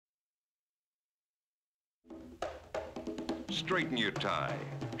Straighten your tie,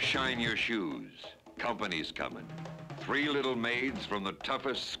 shine your shoes. Company's coming. 3 little maids from the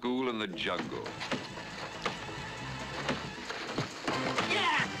toughest school in the jungle.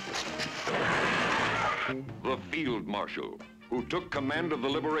 Yeah! The field marshal, who took command of the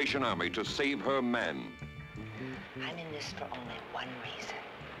Liberation Army to save her men. I'm in this for only one reason,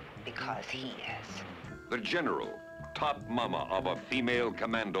 because he is. The general, top mama of a female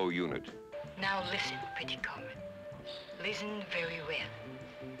commando unit. Now listen, pretty common. Listen very well.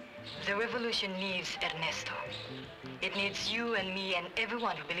 The revolution needs Ernesto. It needs you and me and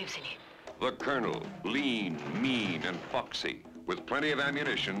everyone who believes in it. The colonel, lean, mean, and foxy, with plenty of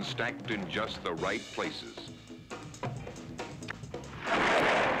ammunition stacked in just the right places.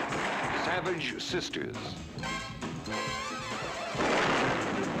 Savage sisters.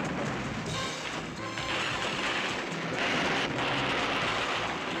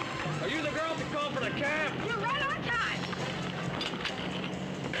 Are you the girl that called for the cab? You're right on time.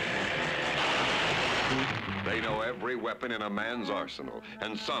 They know every weapon in a man's arsenal,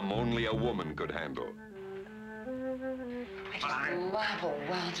 and some only a woman could handle. I just love a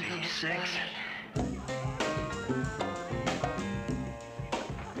well-developed body.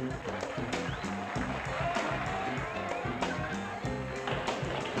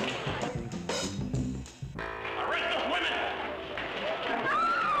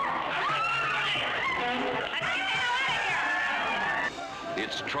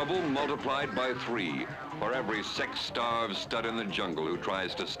 It's trouble multiplied by 3 for every sex-starved stud in the jungle who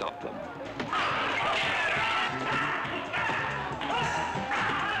tries to stop them.